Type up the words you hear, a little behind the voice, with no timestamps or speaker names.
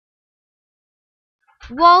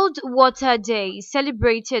World Water Day is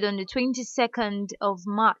celebrated on the 22nd of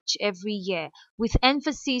March every year, with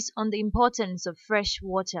emphasis on the importance of fresh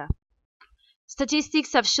water.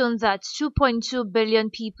 Statistics have shown that 2.2 billion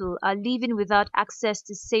people are living without access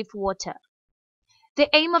to safe water. The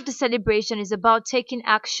aim of the celebration is about taking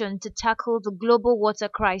action to tackle the global water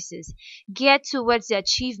crisis, geared towards the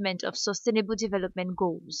achievement of Sustainable Development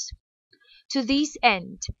Goals. To this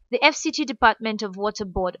end, the FCT Department of Water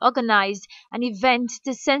Board organized an event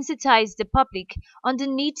to sensitize the public on the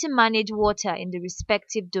need to manage water in the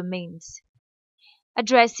respective domains.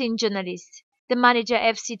 Addressing journalists, the manager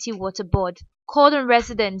FCT Water Board called on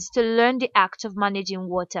residents to learn the act of managing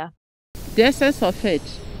water. The essence of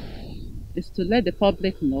it is to let the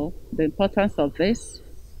public know the importance of this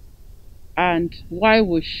and why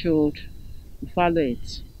we should value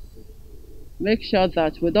it. Make sure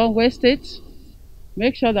that we don't waste it.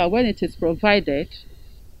 Make sure that when it is provided,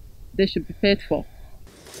 they should be paid for.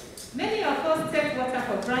 Many of us take water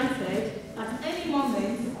for granted. At any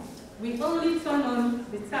moment, we only turn on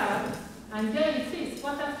the tap and there it is,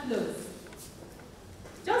 water flows.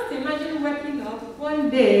 Just imagine waking up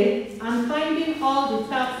one day and finding all the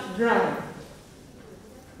taps dry.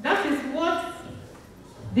 That is what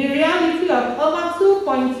the reality of over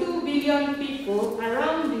 2.2 billion people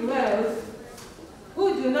around the world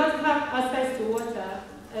who do not have access to water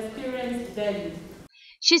experience daily.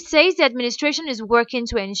 She says the administration is working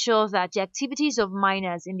to ensure that the activities of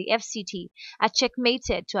miners in the FCT are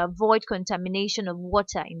checkmated to avoid contamination of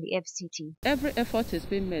water in the FCT. Every effort is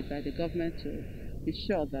being made by the government to be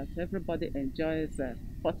sure that everybody enjoys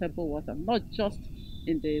potable water, not just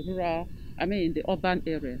in the in the urban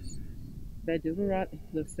areas, but the rural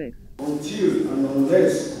inclusive. Until and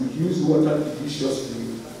unless we use water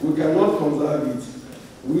judiciously, we cannot conserve it.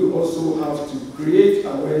 We also have to create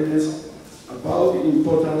awareness about the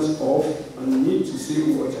importance of and need to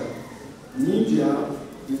save water. Media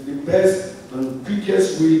is the best and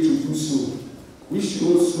quickest way to do so. We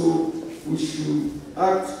should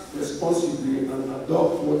act responsibly and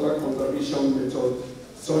adopt water conservation methods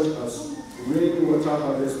such as rainwater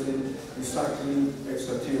harvesting, recycling,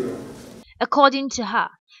 etc. According to her,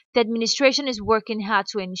 the administration is working hard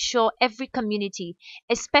to ensure every community,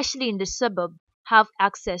 especially in the suburb, have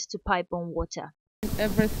access to pipe-borne water.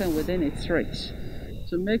 Everything within its reach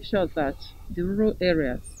to make sure that the rural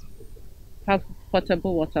areas have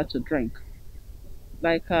potable water to drink.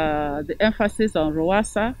 Like the emphasis on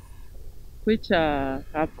ROASA, which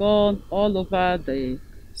have gone all over the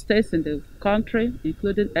states in the country,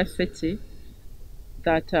 including FCT,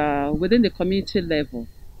 that within the community level,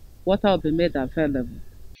 water will be made available.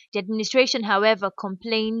 The administration, however,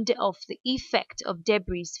 complained of the effect of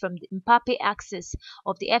debris from the Mpape axis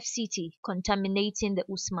of the FCT contaminating the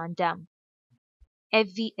Usman Dam.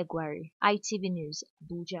 Evie Egwari, ITV News,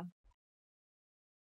 Abuja.